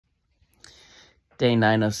Day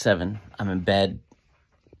 907. I'm in bed.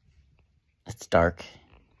 It's dark.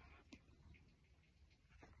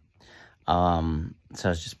 So I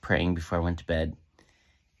was just praying before I went to bed,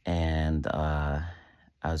 and I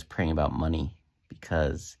was praying about money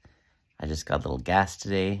because I just got a little gas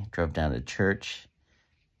today, drove down to church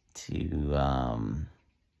to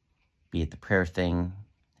be at the prayer thing,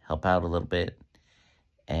 help out a little bit,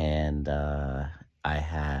 and I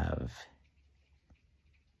have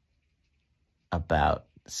about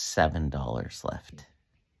 $7 left,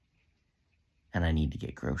 and I need to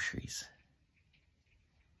get groceries.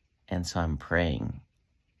 And so I'm praying,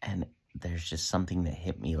 and there's just something that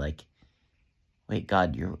hit me like, wait,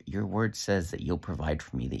 God, your word says that you'll provide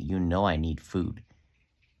for me, that you know I need food,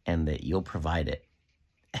 and that you'll provide it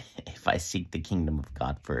if I seek the kingdom of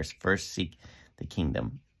God first. First seek the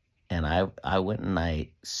kingdom. And I went and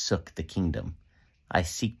I sook the kingdom. I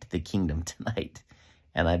seeked the kingdom tonight,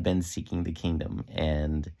 and I've been seeking the kingdom.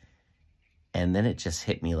 And then it just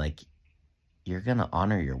hit me like, you're going to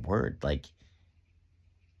honor your word. Like,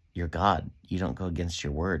 you're God. You don't go against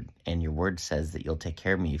your word. And your word says that you'll take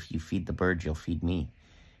care of me. If you feed the birds, you'll feed me.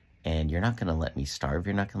 And you're not going to let me starve.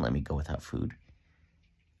 You're not going to let me go without food.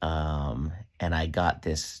 And I got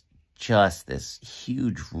this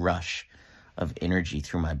huge rush of energy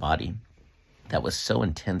through my body that was so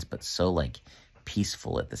intense, but so like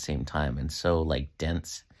peaceful at the same time, and so like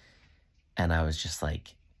dense. And I was just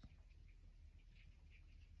like,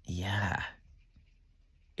 yeah.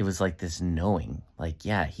 It was like this knowing, like,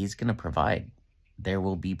 yeah, he's going to provide. There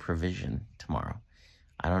will be provision tomorrow.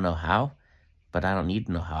 I don't know how, but I don't need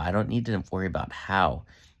to know how. I don't need to worry about how.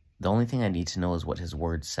 The only thing I need to know is what his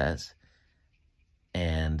word says.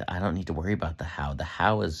 And I don't need to worry about the how. The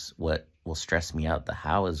how is what will stress me out. The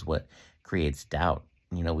how is what creates doubt.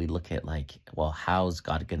 You know, we look at like, well, how's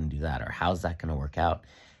God going to do that? Or how's that going to work out?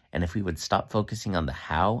 And if we would stop focusing on the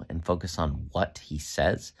how and focus on what he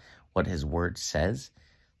says, what his word says,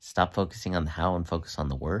 stop focusing on the how and focus on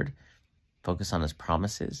the word, focus on his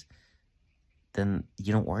promises, then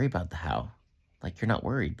you don't worry about the how. Like, you're not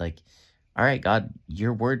worried. Like, all right, God,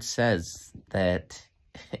 your word says that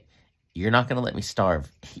you're not going to let me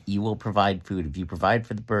starve. You will provide food. If you provide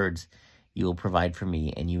for the birds, you will provide for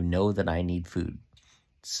me, and you know that I need food.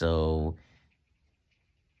 So,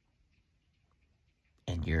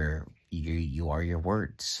 and you are your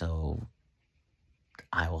word, so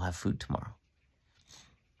I will have food tomorrow.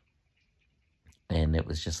 And it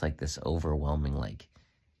was just like this overwhelming like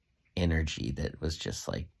energy that was just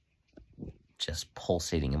like just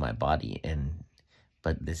pulsating in my body,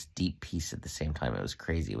 but this deep peace at the same time. It was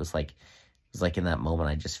crazy. It was like in that moment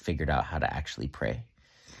I just figured out how to actually pray.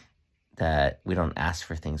 That we don't ask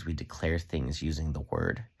for things, we declare things using the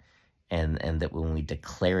word. And that when we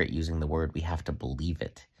declare it using the word, we have to believe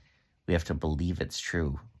it. We have to believe it's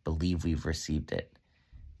true, believe we've received it.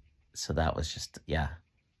 So that was just, yeah.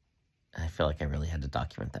 I feel like I really had to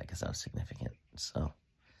document that because that was significant. So, all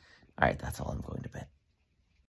right, that's all. I'm going to bed.